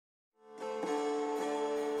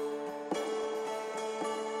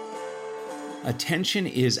Attention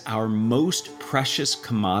is our most precious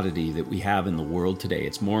commodity that we have in the world today.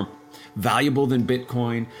 It's more valuable than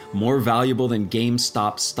Bitcoin, more valuable than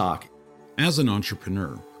GameStop stock. As an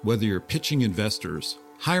entrepreneur, whether you're pitching investors,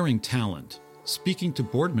 hiring talent, speaking to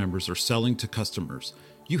board members, or selling to customers,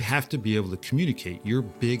 you have to be able to communicate your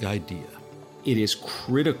big idea. It is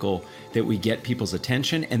critical that we get people's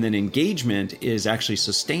attention, and then engagement is actually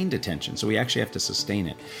sustained attention. So we actually have to sustain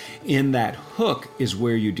it. And that hook is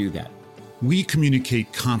where you do that. We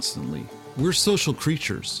communicate constantly. We're social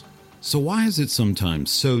creatures. So why is it sometimes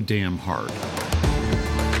so damn hard?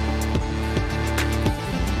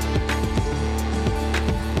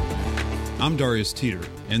 I'm Darius Teeter,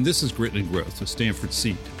 and this is Grit and Growth, a Stanford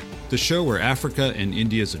Seed, the show where Africa and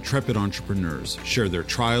India's intrepid entrepreneurs share their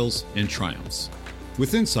trials and triumphs,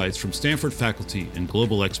 with insights from Stanford faculty and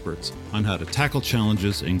global experts on how to tackle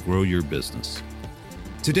challenges and grow your business.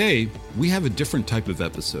 Today, we have a different type of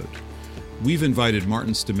episode. We've invited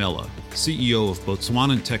Martin Stimela, CEO of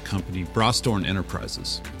Botswanan tech company Brastorn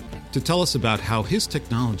Enterprises, to tell us about how his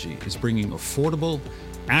technology is bringing affordable,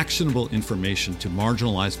 actionable information to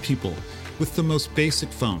marginalized people with the most basic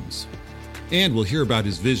phones. And we'll hear about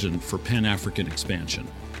his vision for Pan-African expansion.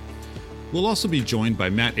 We'll also be joined by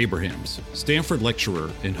Matt Abrahams, Stanford lecturer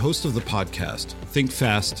and host of the podcast Think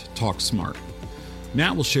Fast, Talk Smart.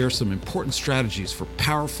 Matt will share some important strategies for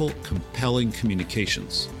powerful, compelling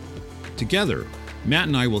communications. Together, Matt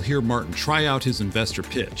and I will hear Martin try out his investor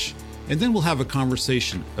pitch, and then we'll have a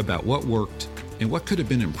conversation about what worked and what could have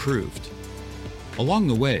been improved. Along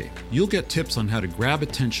the way, you'll get tips on how to grab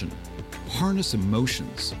attention, harness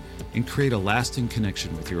emotions, and create a lasting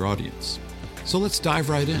connection with your audience. So let's dive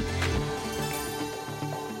right in.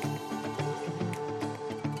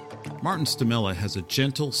 Martin Stimela has a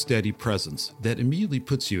gentle, steady presence that immediately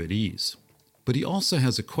puts you at ease. But he also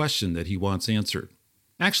has a question that he wants answered.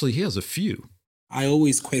 Actually, he has a few. I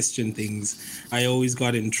always question things. I always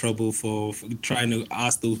got in trouble for trying to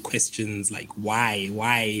ask those questions like, why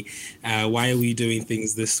are we doing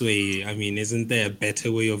things this way? I mean, isn't there a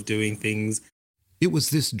better way of doing things? It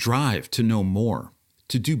was this drive to know more,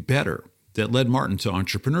 to do better, that led Martin to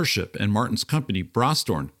entrepreneurship, and Martin's company,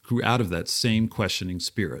 Brastorn, grew out of that same questioning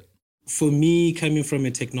spirit. For me, coming from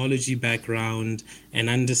a technology background and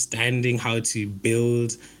understanding how to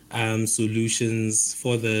build solutions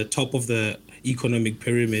for the top of the economic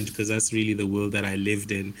pyramid, because that's really the world that I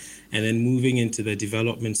lived in, and then moving into the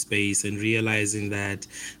development space and realizing that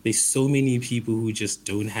there's so many people who just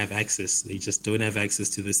don't have access. They just don't have access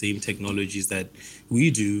to the same technologies that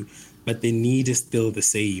we do, but the need is still the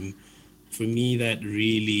same. For me, that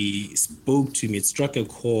really spoke to me. It struck a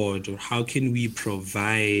chord. Or how can we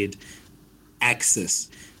provide access?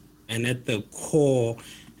 And at the core,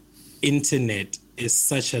 internet is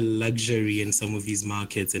such a luxury in some of these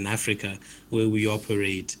markets in Africa where we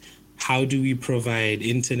operate. How do we provide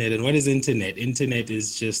internet? And what is internet? Internet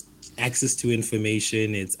is just access to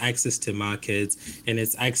information, it's access to markets, and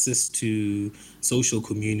it's access to social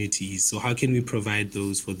communities. So how can we provide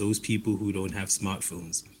those for those people who don't have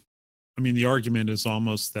smartphones? I mean, the argument is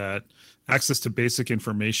almost that access to basic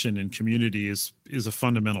information in community is a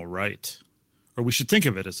fundamental right, or we should think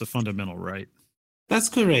of it as a fundamental right. That's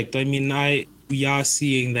correct. I mean, we are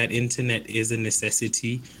seeing that internet is a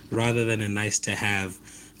necessity rather than a nice to have.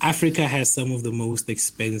 Africa has some of the most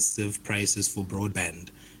expensive prices for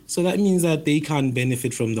broadband. So that means that they can't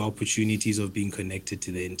benefit from the opportunities of being connected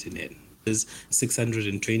to the internet. There's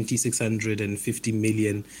 650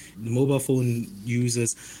 million mobile phone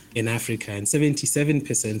users in Africa, and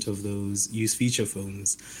 77% of those use feature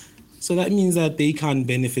phones. So that means that they can't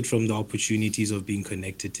benefit from the opportunities of being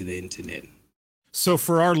connected to the internet. So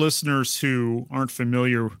for our listeners who aren't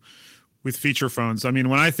familiar with feature phones, I mean,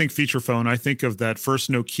 when I think feature phone, I think of that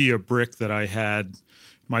first Nokia brick that I had,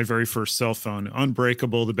 my very first cell phone.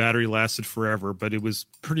 Unbreakable, the battery lasted forever, but it was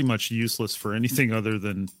pretty much useless for anything other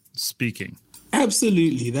than speaking.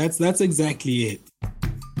 Absolutely. That's exactly it.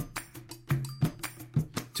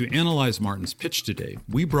 To analyze Martin's pitch today,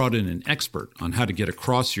 we brought in an expert on how to get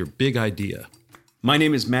across your big idea. My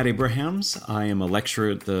name is Matt Abrahams. I am a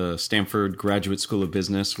lecturer at the Stanford Graduate School of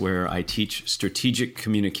Business, where I teach strategic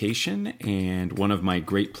communication, and one of my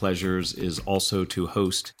great pleasures is also to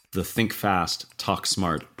host the Think Fast, Talk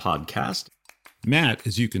Smart podcast. Matt,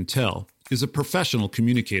 as you can tell, is a professional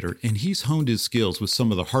communicator, and he's honed his skills with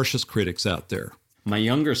some of the harshest critics out there. My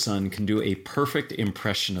younger son can do a perfect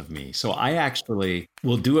impression of me. So I actually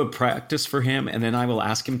will do a practice for him, and then I will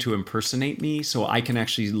ask him to impersonate me so I can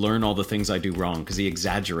actually learn all the things I do wrong, because he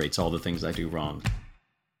exaggerates all the things I do wrong.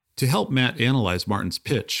 To help Matt analyze Martin's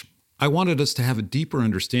pitch, I wanted us to have a deeper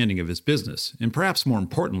understanding of his business, and perhaps more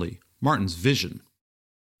importantly, Martin's vision.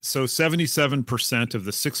 So 77% of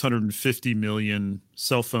the 650 million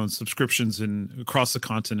cell phone subscriptions across the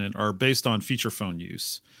continent are based on feature phone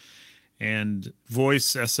use and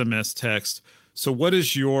voice, SMS, text. So what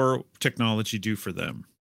does your technology do for them?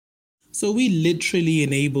 So we literally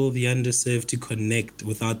enable the underserved to connect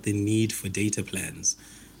without the need for data plans.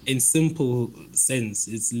 In simple sense,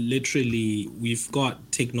 it's literally, we've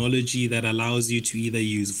got technology that allows you to either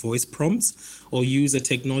use voice prompts or use a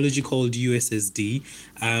technology called USSD,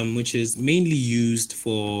 which is mainly used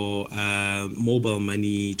for mobile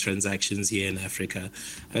money transactions here in Africa.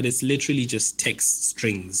 But it's literally just text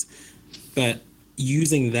strings. But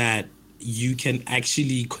using that, you can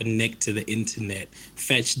actually connect to the internet,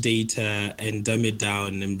 fetch data and dumb it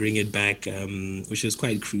down and bring it back, which is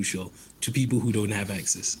quite crucial to people who don't have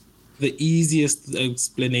access. The easiest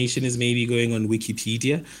explanation is maybe going on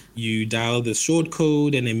Wikipedia. You dial the short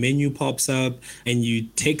code and a menu pops up and you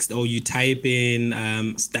text or you type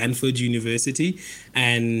in Stanford University.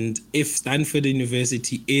 And if Stanford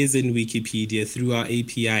University is in Wikipedia through our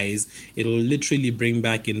APIs, it'll literally bring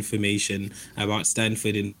back information about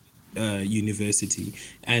Stanford University.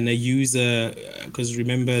 And a user, because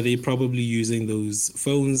remember, they're probably using those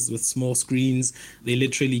phones with small screens, they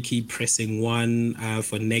literally keep pressing one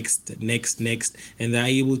for next, and they're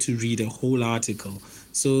able to read a whole article.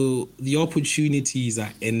 So the opportunities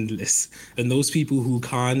are endless. And those people who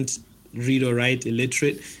can't read or write,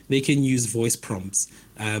 illiterate, they can use voice prompts,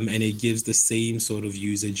 and it gives the same sort of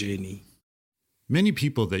user journey. Many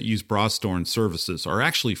people that use BraStorn services are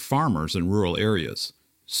actually farmers in rural areas.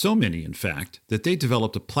 So many, in fact, that they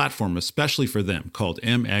developed a platform especially for them called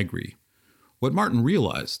mAgri. What Martin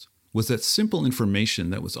realized was that simple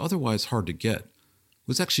information that was otherwise hard to get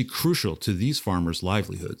was actually crucial to these farmers'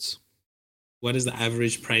 livelihoods. What is the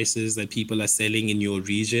average prices that people are selling in your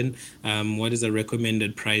region? What is the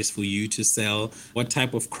recommended price for you to sell? What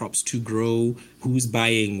type of crops to grow? Who's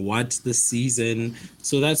buying what this season?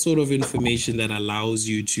 So that sort of information that allows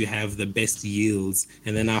you to have the best yields.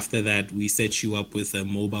 And then after that, we set you up with a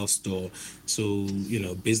mobile store. So,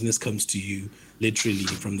 business comes to you literally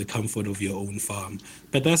from the comfort of your own farm.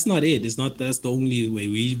 But that's not it. That's the only way.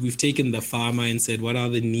 We've taken the farmer and said, what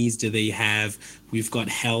other needs do they have? We've got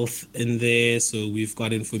health in there. So we've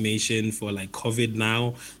got information for like COVID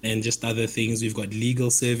now and just other things. We've got legal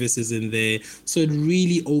services in there. So it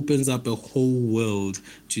really opens up a whole world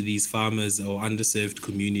to these farmers or underserved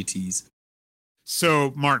communities.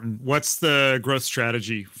 So Martin, what's the growth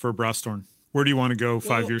strategy for BraStorn? Where do you want to go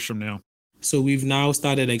 5 years from now? So we've now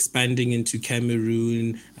started expanding into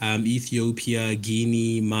Cameroon, Ethiopia,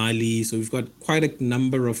 Guinea, Mali. So we've got quite a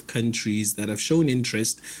number of countries that have shown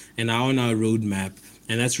interest and are on our roadmap.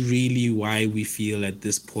 And that's really why we feel at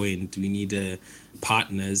this point we need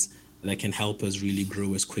partners that can help us really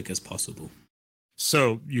grow as quick as possible.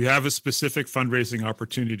 So you have a specific fundraising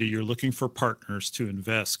opportunity. You're looking for partners to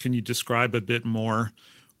invest. Can you describe a bit more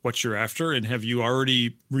what you're after? And have you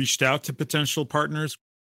already reached out to potential partners?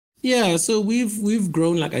 Yeah, so we've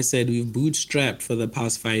grown, like I said, we've bootstrapped for the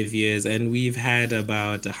past 5 years, and we've had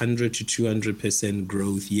about 100 to 200%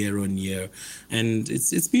 growth year on year. And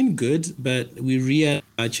it's been good, but we really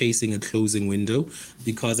are chasing a closing window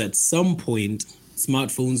because at some point,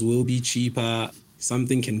 smartphones will be cheaper.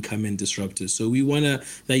 Something can come and disrupt us. So the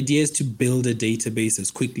idea is to build a database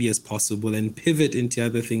as quickly as possible and pivot into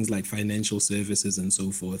other things like financial services and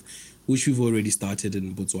so forth, which we've already started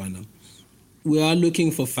in Botswana. We are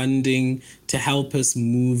looking for funding to help us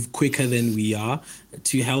move quicker than we are,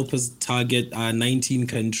 to help us target 19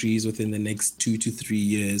 countries within the next 2 to 3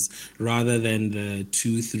 years, rather than the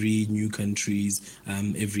 2-3 new countries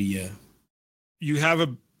every year. You have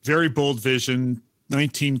a very bold vision,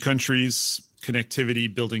 19 countries,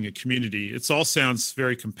 connectivity, building a community. It all sounds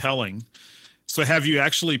very compelling. So have you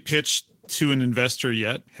actually pitched to an investor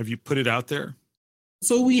yet? Have you put it out there?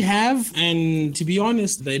 So we have, and to be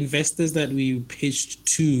honest, the investors that we pitched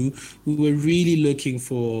to, we were really looking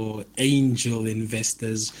for angel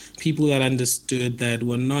investors, people that understood that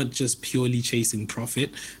we're not just purely chasing profit,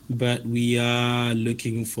 but we are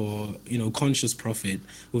looking for, conscious profit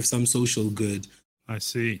with some social good. I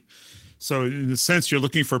see. So in a sense, you're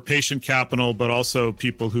looking for patient capital, but also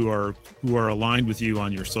people who are aligned with you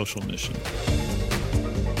on your social mission.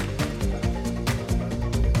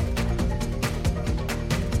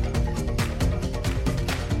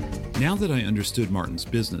 Now that I understood Martin's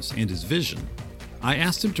business and his vision, I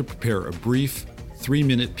asked him to prepare a brief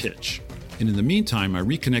 3-minute pitch. And in the meantime, I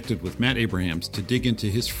reconnected with Matt Abrahams to dig into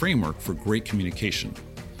his framework for great communication.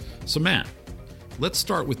 So Matt, let's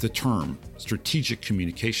start with the term strategic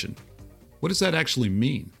communication. What does that actually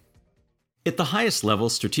mean? At the highest level,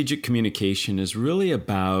 strategic communication is really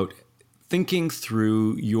about thinking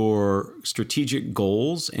through your strategic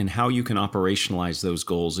goals and how you can operationalize those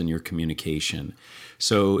goals in your communication.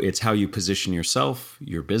 So it's how you position yourself,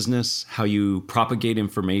 your business, how you propagate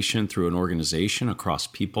information through an organization across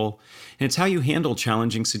people, and it's how you handle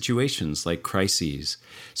challenging situations like crises.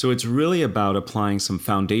 So it's really about applying some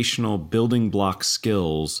foundational building block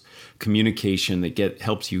skills, communication that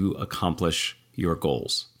helps you accomplish your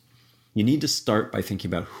goals. You need to start by thinking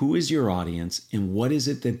about who is your audience and what is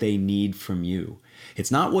it that they need from you.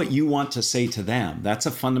 It's not what you want to say to them. That's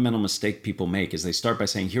a fundamental mistake people make, is they start by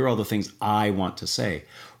saying, here are all the things I want to say.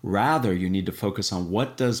 Rather, you need to focus on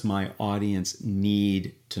what does my audience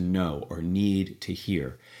need to know or need to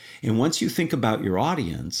hear. And once you think about your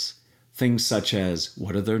audience, things such as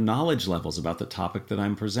what are their knowledge levels about the topic that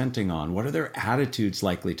I'm presenting on? What are their attitudes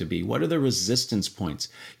likely to be? What are their resistance points?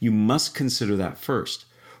 You must consider that first.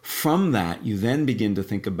 From that, you then begin to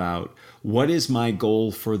think about what is my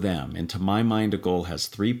goal for them? And to my mind, a goal has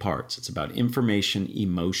three parts. It's about information,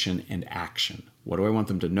 emotion, and action. What do I want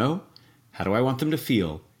them to know? How do I want them to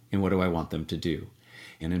feel? And what do I want them to do?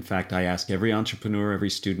 And in fact, I ask every entrepreneur, every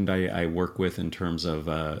student I work with in terms of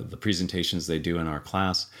the presentations they do in our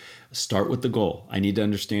class, start with the goal. I need to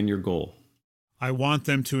understand your goal. I want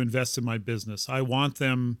them to invest in my business. I want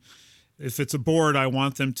them... If it's a board, I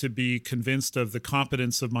want them to be convinced of the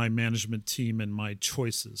competence of my management team and my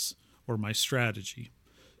choices or my strategy.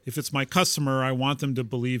 If it's my customer, I want them to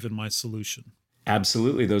believe in my solution.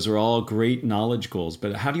 Absolutely. Those are all great knowledge goals.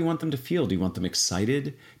 But how do you want them to feel? Do you want them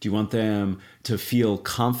excited? Do you want them to feel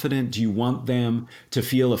confident? Do you want them to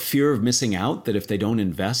feel a fear of missing out, that if they don't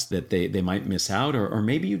invest, that they might miss out? Or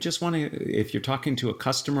maybe you just want to, if you're talking to a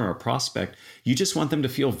customer or a prospect, you just want them to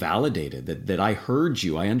feel validated, that I heard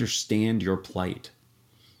you, I understand your plight.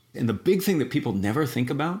 And the big thing that people never think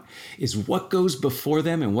about is what goes before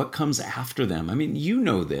them and what comes after them. I mean, you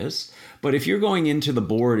know this, but if you're going into the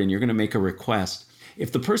board and you're going to make a request,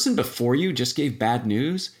 if the person before you just gave bad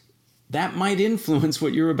news, that might influence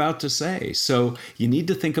what you're about to say. So you need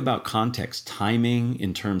to think about context, timing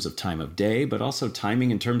in terms of time of day, but also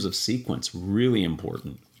timing in terms of sequence, really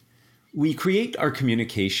important. We create our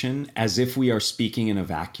communication as if we are speaking in a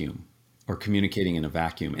vacuum or communicating in a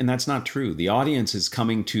vacuum. And that's not true. The audience is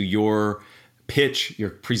coming to your pitch,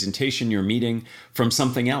 your presentation, your meeting from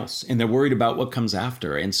something else, and they're worried about what comes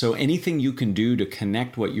after. And so anything you can do to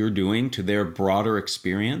connect what you're doing to their broader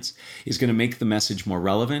experience is going to make the message more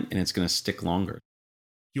relevant, and it's going to stick longer.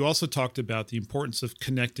 You also talked about the importance of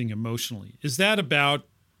connecting emotionally. Is that about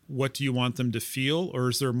what do you want them to feel, or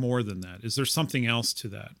is there more than that? Is there something else to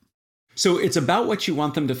that? So it's about what you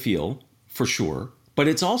want them to feel, for sure. But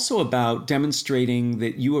it's also about demonstrating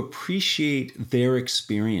that you appreciate their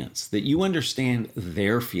experience, that you understand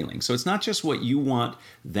their feelings. So it's not just what you want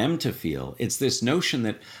them to feel. It's this notion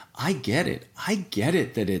that I get it. I get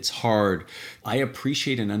it that it's hard. I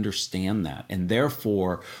appreciate and understand that. And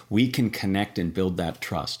therefore, we can connect and build that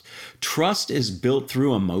trust. Trust is built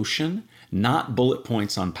through emotion, not bullet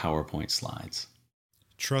points on PowerPoint slides.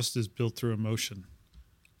 Trust is built through emotion.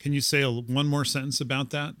 Can you say one more sentence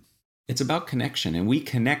about that? It's about connection, and we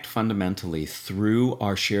connect fundamentally through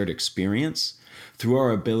our shared experience, through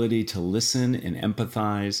our ability to listen and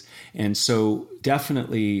empathize. And so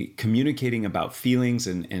definitely communicating about feelings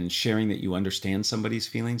and sharing that you understand somebody's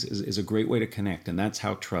feelings is a great way to connect. And that's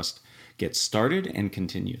how trust gets started and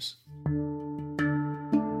continues.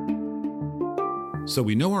 So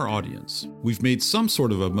we know our audience. We've made some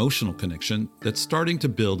sort of emotional connection that's starting to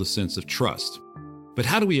build a sense of trust. But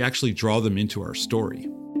how do we actually draw them into our story?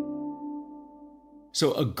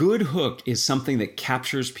 So a good hook is something that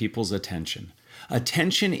captures people's attention.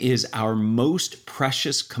 Attention is our most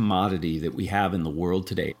precious commodity that we have in the world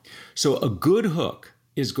today. So a good hook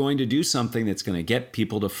is going to do something that's going to get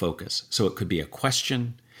people to focus. So it could be a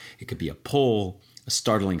question, it could be a poll, a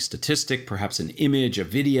startling statistic, perhaps an image, a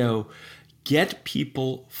video. Get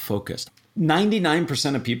people focused.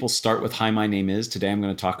 99% of people start with, hi, my name is, today I'm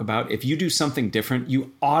going to talk about. If you do something different,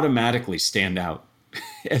 you automatically stand out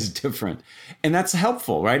as different. And that's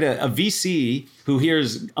helpful, right? A VC who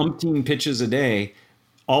hears umpteen pitches a day,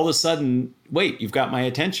 all of a sudden, wait, you've got my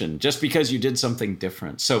attention just because you did something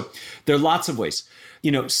different. So there are lots of ways.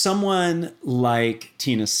 You know, someone like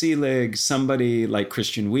Tina Seelig, somebody like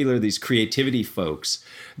Christian Wheeler, these creativity folks,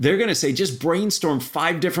 they're going to say, just brainstorm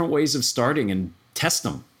 5 different ways of starting and test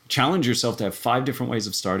them. Challenge yourself to have 5 different ways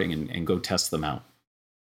of starting and go test them out.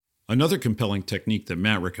 Another compelling technique that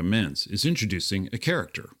Matt recommends is introducing a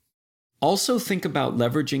character. Also think about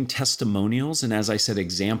leveraging testimonials and, as I said,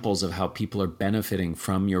 examples of how people are benefiting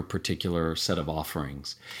from your particular set of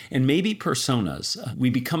offerings. And maybe personas.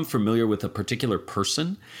 We become familiar with a particular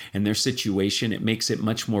person and their situation. It makes it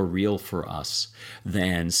much more real for us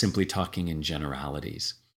than simply talking in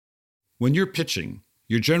generalities. When you're pitching,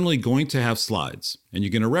 you're generally going to have slides, and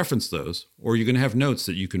you're going to reference those, or you're going to have notes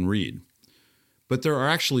that you can read. But there are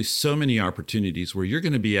actually so many opportunities where you're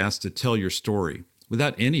going to be asked to tell your story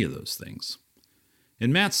without any of those things.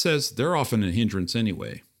 And Matt says they're often a hindrance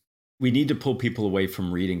anyway. We need to pull people away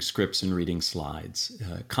from reading scripts and reading slides.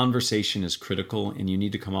 Conversation is critical, and you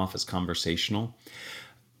need to come off as conversational.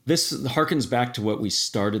 This harkens back to what we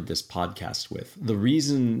started this podcast with. The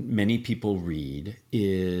reason many people read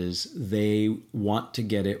is they want to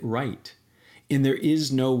get it right. And there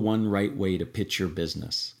is no one right way to pitch your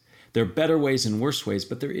business. There are better ways and worse ways,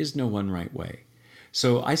 but there is no one right way.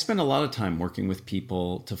 So I spend a lot of time working with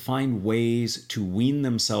people to find ways to wean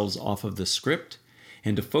themselves off of the script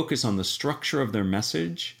and to focus on the structure of their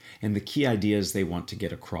message and the key ideas they want to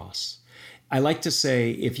get across. I like to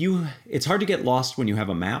say, it's hard to get lost when you have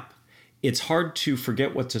a map. It's hard to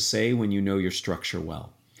forget what to say when you know your structure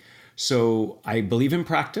well. So I believe in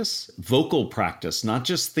practice, vocal practice, not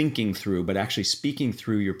just thinking through, but actually speaking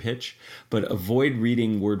through your pitch, but avoid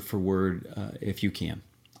reading word for word if you can.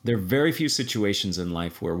 There are very few situations in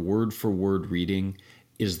life where word for word reading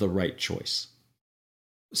is the right choice.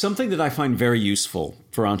 Something that I find very useful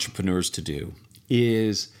for entrepreneurs to do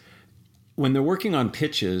is when they're working on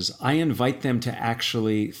pitches, I invite them to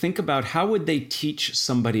actually think about how would they teach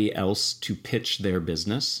somebody else to pitch their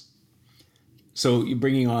business. So you're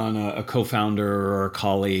bringing on a co-founder or a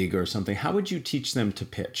colleague or something, how would you teach them to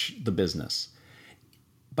pitch the business?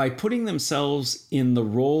 By putting themselves in the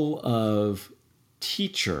role of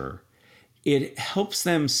teacher, it helps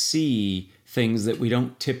them see things that we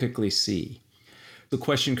don't typically see. The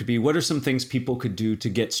question could be, what are some things people could do to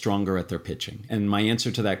get stronger at their pitching? And my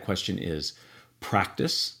answer to that question is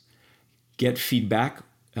practice, get feedback,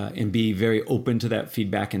 and be very open to that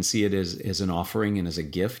feedback and see it as an offering and as a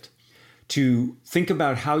gift. To think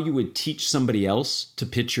about how you would teach somebody else to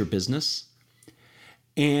pitch your business,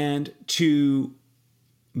 and to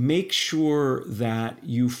make sure that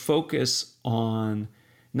you focus on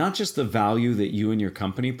not just the value that you and your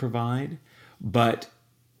company provide, but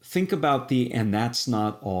think about and that's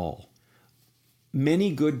not all.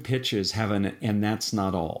 Many good pitches have an and that's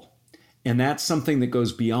not all. And that's something that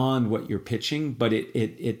goes beyond what you're pitching, but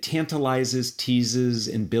it tantalizes, teases,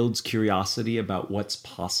 and builds curiosity about what's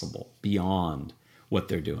possible beyond what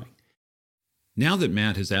they're doing. Now that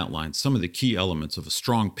Matt has outlined some of the key elements of a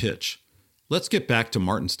strong pitch, let's get back to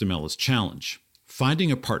Martin Stamella's challenge,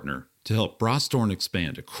 finding a partner to help Brastorn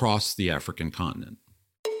expand across the African continent.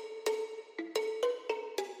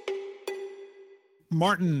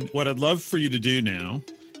 Martin, what I'd love for you to do now,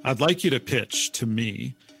 I'd like you to pitch to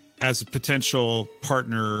me as a potential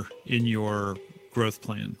partner in your growth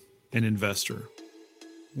plan, an investor.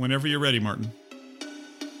 Whenever you're ready, Martin.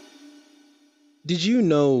 Did you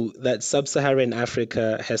know that Sub-Saharan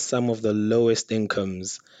Africa has some of the lowest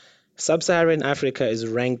incomes? Sub-Saharan Africa is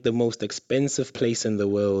ranked the most expensive place in the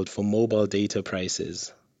world for mobile data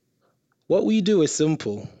prices. What we do is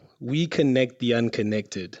simple. We connect the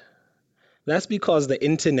unconnected. That's because the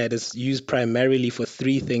internet is used primarily for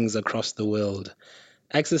three things across the world: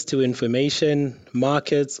 access to information,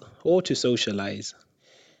 markets, or to socialize.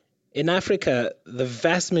 In Africa, the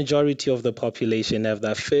vast majority of the population have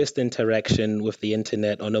their first interaction with the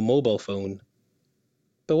internet on a mobile phone.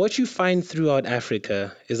 But what you find throughout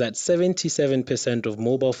Africa is that 77% of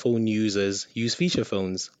mobile phone users use feature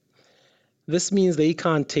phones. This means they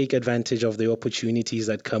can't take advantage of the opportunities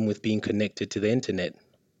that come with being connected to the internet.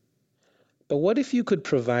 But what if you could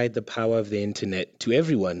provide the power of the internet to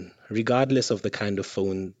everyone, regardless of the kind of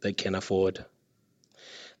phone they can afford?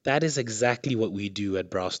 That is exactly what we do at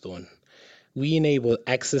Brastorn. We enable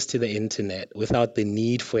access to the internet without the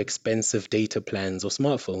need for expensive data plans or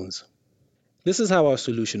smartphones. This is how our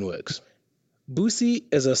solution works. Busi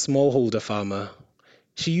is a smallholder farmer.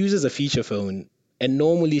 She uses a feature phone, and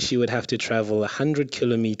normally she would have to travel 100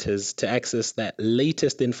 kilometers to access that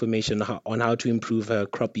latest information on how to improve her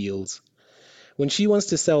crop yields. When she wants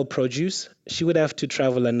to sell produce, she would have to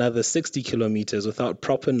travel another 60 kilometers without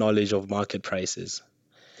proper knowledge of market prices.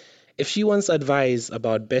 If she wants advice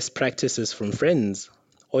about best practices from friends,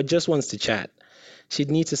 or just wants to chat, she'd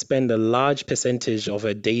need to spend a large percentage of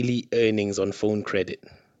her daily earnings on phone credit.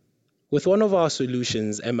 With one of our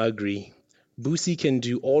solutions, mAgri, Busi can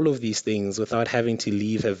do all of these things without having to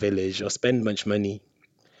leave her village or spend much money.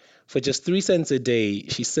 For just 3 cents a day,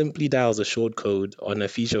 she simply dials a short code on her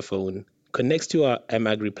feature phone connects to our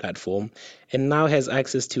mAgri platform, and now has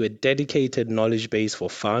access to a dedicated knowledge base for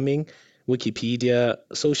farming, Wikipedia,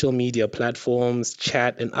 social media platforms,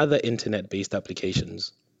 chat, and other internet-based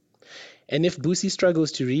applications. And if Busi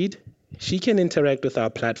struggles to read, she can interact with our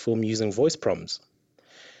platform using voice prompts.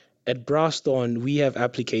 At Browsthorn, we have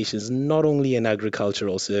applications not only in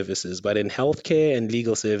agricultural services, but in healthcare and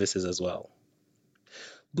legal services as well.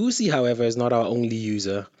 Busi, however, is not our only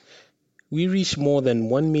user. We reach more than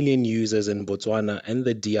 1 million users in Botswana and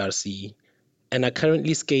the DRC, and are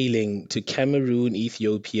currently scaling to Cameroon,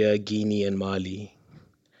 Ethiopia, Guinea, and Mali.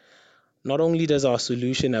 Not only does our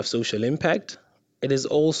solution have social impact, it is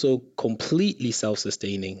also completely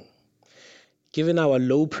self-sustaining. Given our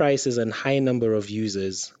low prices and high number of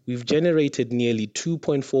users, we've generated nearly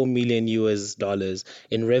 $2.4 million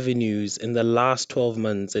in revenues in the last 12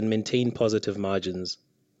 months and maintained positive margins.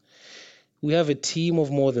 We have a team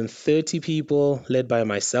of more than 30 people led by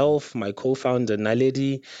myself, my co-founder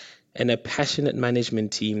Naledi, and a passionate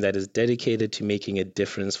management team that is dedicated to making a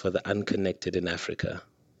difference for the unconnected in Africa.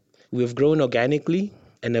 We have grown organically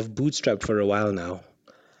and have bootstrapped for a while now.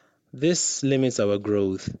 This limits our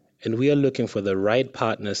growth, and we are looking for the right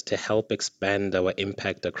partners to help expand our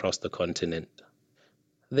impact across the continent.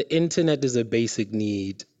 The internet is a basic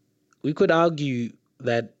need. We could argue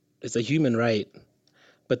that it's a human right,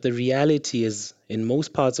 but the reality is, in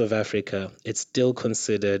most parts of Africa, it's still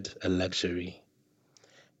considered a luxury.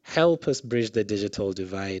 Help us bridge the digital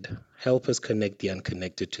divide. Help us connect the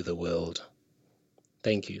unconnected to the world.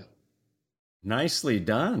 Thank you. Nicely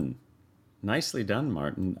done. Nicely done,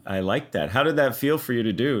 Martin. I like that. How did that feel for you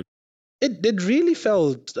to do? It really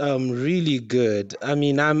felt really good. I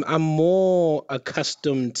mean, I'm more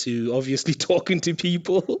accustomed to obviously talking to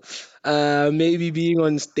people, maybe being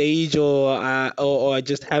on stage or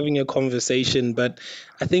just having a conversation. But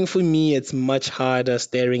I think for me, it's much harder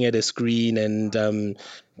staring at a screen and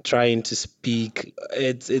trying to speak.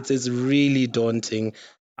 It's really daunting.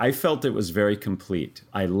 I felt it was very complete.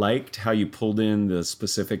 I liked how you pulled in the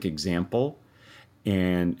specific example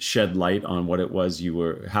and shed light on what it was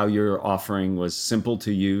how your offering was simple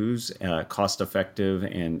to use, cost effective,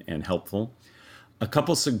 and helpful. A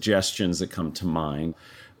couple suggestions that come to mind.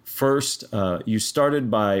 First, you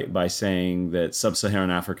started by saying that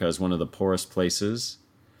sub-Saharan Africa is one of the poorest places.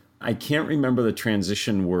 I can't remember the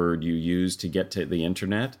transition word you used to get to the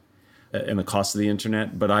internet and the cost of the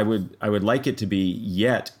internet, but I would like it to be,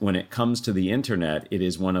 yet when it comes to the internet, it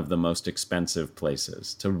is one of the most expensive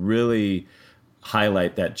places, to really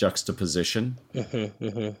highlight that juxtaposition.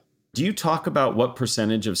 Do you talk about what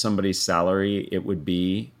percentage of somebody's salary it would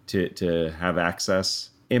be to have access?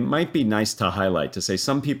 It might be nice to highlight, to say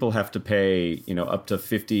some people have to pay, up to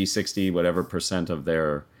 50, 60, whatever percent of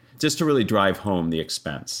their, just to really drive home the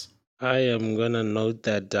expense. I am going to note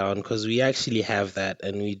that down because we actually have that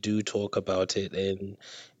and we do talk about it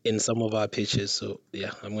in some of our pitches. So yeah,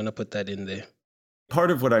 I'm going to put that in there. Part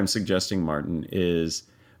of what I'm suggesting, Martin, is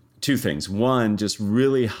two things. One, just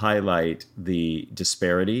really highlight the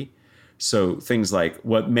disparity. So things like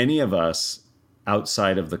what many of us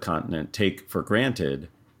outside of the continent take for granted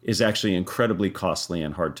is actually incredibly costly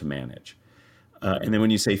and hard to manage. And then when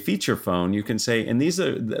you say feature phone, you can say, and these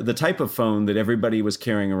are the type of phone that everybody was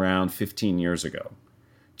carrying around 15 years ago.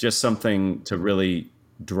 Just something to really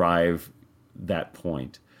drive that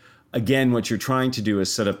point. Again, what you're trying to do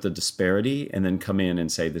is set up the disparity and then come in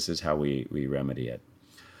and say, this is how we remedy it.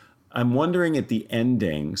 I'm wondering at the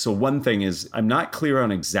ending. So one thing is, I'm not clear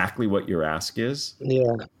on exactly what your ask is.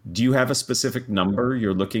 Yeah. Do you have a specific number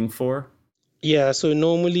you're looking for? Yeah, so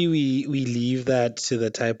normally we leave that to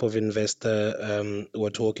the type of investor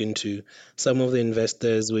we're talking to. Some of the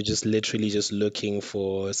investors were just literally just looking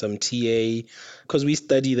for some TA because we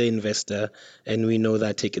study the investor and we know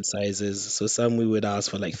that ticket sizes. So some we would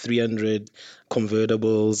ask for like 300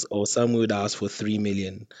 convertibles, or some we would ask for 3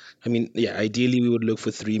 million. I mean, yeah, ideally we would look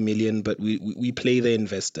for 3 million, but we play the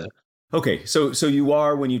investor. Okay, so you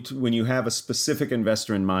are, when you have a specific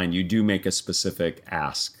investor in mind, you do make a specific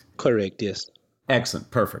ask. Correct, yes.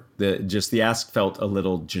 Excellent, perfect. The ask felt a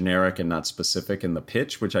little generic and not specific in the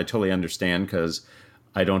pitch, which I totally understand because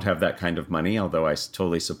I don't have that kind of money, although I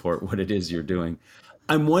totally support what it is you're doing.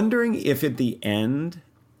 I'm wondering if at the end,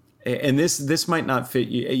 and this might not fit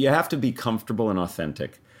you have to be comfortable and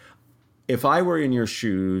authentic. If I were in your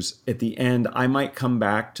shoes, at the end, I might come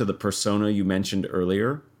back to the persona you mentioned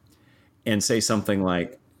earlier and say something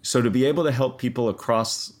like, so to be able to help people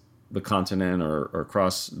across the continent or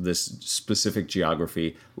across this specific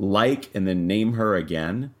geography, and then name her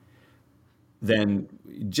again, then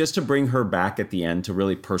just to bring her back at the end to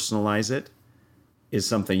really personalize it is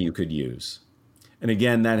something you could use. And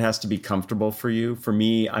again, that has to be comfortable for you. For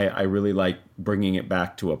me, I really like bringing it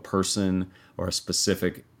back to a person or a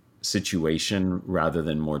specific situation rather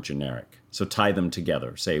than more generic. So tie them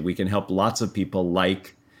together. Say, we can help lots of people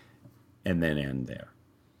like, and then end there.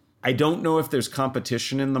 I don't know if there's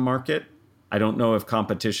competition in the market. I don't know if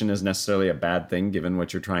competition is necessarily a bad thing given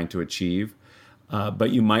what you're trying to achieve.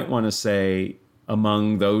 But you might want to say,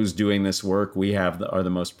 among those doing this work, we are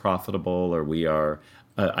the most profitable, or we are,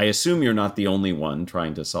 I assume you're not the only one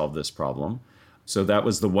trying to solve this problem. So that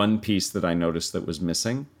was the one piece that I noticed that was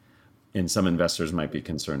missing. And some investors might be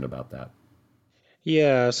concerned about that.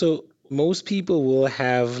 Yeah, so most people will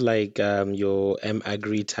have like your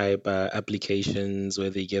Agri type applications where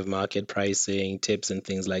they give market pricing, tips, and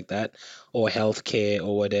things like that, or healthcare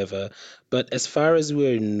or whatever. But as far as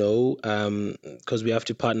we know, because we have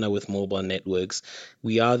to partner with mobile networks,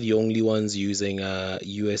 we are the only ones using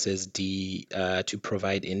USSD to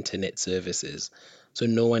provide internet services. So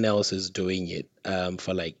no one else is doing it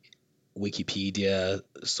for like Wikipedia,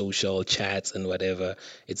 social chats, and whatever.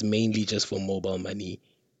 It's mainly just for mobile money.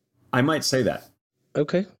 I might say that.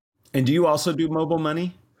 Okay. And do you also do mobile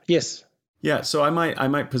money? Yes. Yeah, so I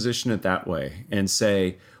might position it that way and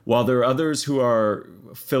say, while there are others who are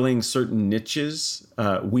filling certain niches,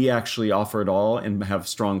 we actually offer it all and have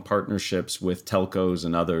strong partnerships with telcos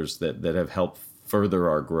and others that have helped further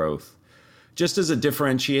our growth. Just as a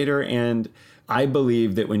differentiator, and I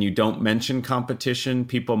believe that when you don't mention competition,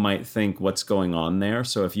 people might think what's going on there.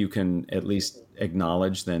 So if you can at least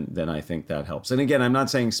acknowledge, then I think that helps. And again, I'm not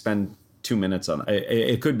saying spend 2 minutes on it.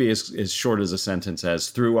 It could be as short as a sentence as,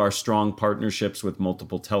 through our strong partnerships with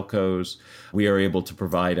multiple telcos, we are able to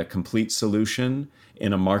provide a complete solution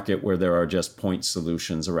in a market where there are just point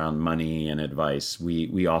solutions around money and advice.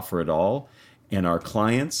 We offer it all, and our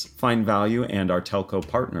clients find value and our telco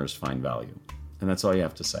partners find value. And that's all you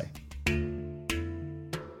have to say.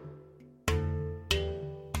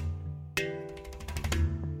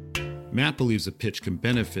 Matt believes a pitch can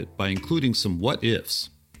benefit by including some what-ifs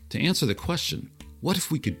to answer the question, what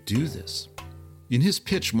if we could do this? In his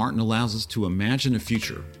pitch, Martin allows us to imagine a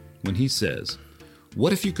future when he says,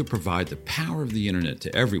 what if you could provide the power of the internet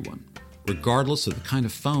to everyone, regardless of the kind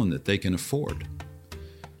of phone that they can afford?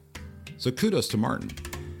 So kudos to Martin.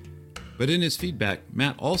 But in his feedback,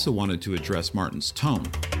 Matt also wanted to address Martin's tone.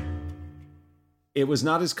 It was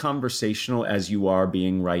not as conversational as you are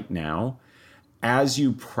being right now. As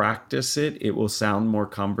you practice it, it will sound more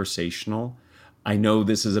conversational. I know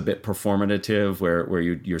this is a bit performative where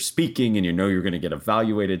you're speaking and you know you're going to get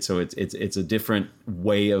evaluated. So it's a different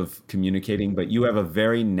way of communicating, but you have a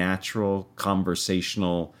very natural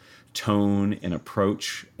conversational tone and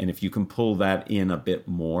approach. And if you can pull that in a bit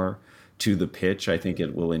more to the pitch, I think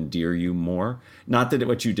it will endear you more. Not that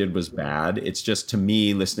what you did was bad. It's just, to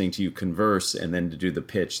me, listening to you converse and then to do the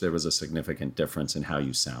pitch, there was a significant difference in how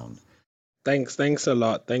you sound. Thanks a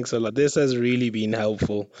lot. This has really been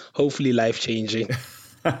helpful. Hopefully life-changing.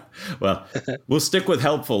 Well, we'll stick with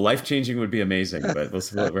helpful. Life-changing would be amazing, but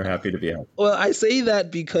we're happy to be helpful. Well, I say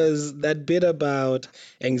that because that bit about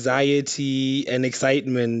anxiety and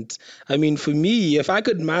excitement, I mean, for me, if I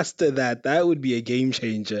could master that, that would be a game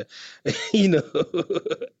changer,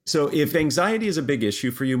 So if anxiety is a big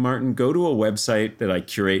issue for you, Martin, go to a website that I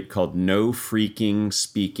curate called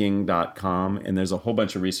nofreakingspeaking.com, and there's a whole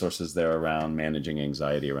bunch of resources there around managing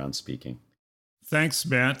anxiety around speaking. Thanks,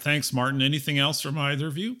 Matt. Thanks, Martin. Anything else from either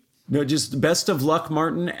of you? No, just best of luck,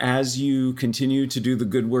 Martin, as you continue to do the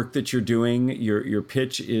good work that you're doing. Your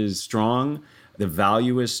pitch is strong, the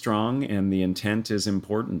value is strong, and the intent is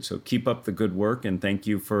important. So keep up the good work, and thank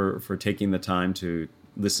you for taking the time to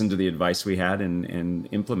listen to the advice we had and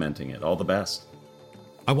implementing it. All the best.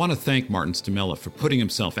 I want to thank Martin Stamela for putting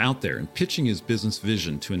himself out there and pitching his business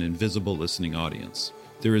vision to an invisible listening audience.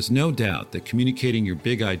 There is no doubt that communicating your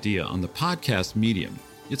big idea on the podcast medium,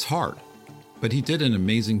 it's hard, but he did an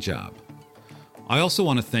amazing job. I also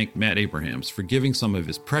want to thank Matt Abrahams for giving some of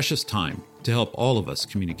his precious time to help all of us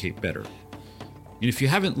communicate better. And if you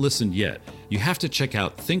haven't listened yet, you have to check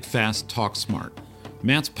out Think Fast, Talk Smart,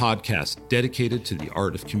 Matt's podcast dedicated to the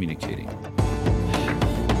art of communicating.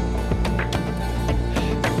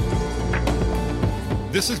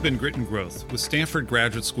 This has been Grit and Growth with Stanford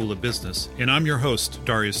Graduate School of Business, and I'm your host,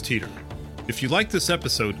 Darius Teeter. If you like this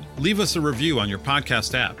episode, leave us a review on your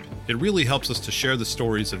podcast app. It really helps us to share the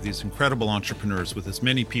stories of these incredible entrepreneurs with as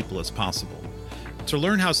many people as possible. To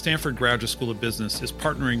learn how Stanford Graduate School of Business is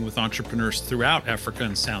partnering with entrepreneurs throughout Africa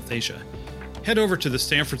and South Asia, head over to the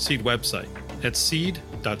Stanford Seed website at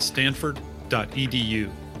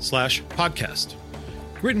seed.stanford.edu/podcast.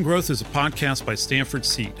 Grit and Growth is a podcast by Stanford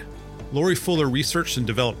Seed. Lori Fuller researched and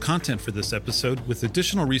developed content for this episode with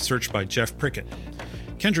additional research by Jeff Prickett.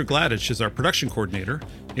 Kendra Gladich is our production coordinator,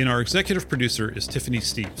 and our executive producer is Tiffany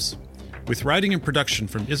Steeves. With writing and production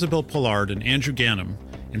from Isabel Pollard and Andrew Ganem,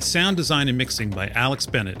 and sound design and mixing by Alex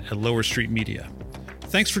Bennett at Lower Street Media.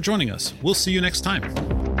 Thanks for joining us. We'll see you next time.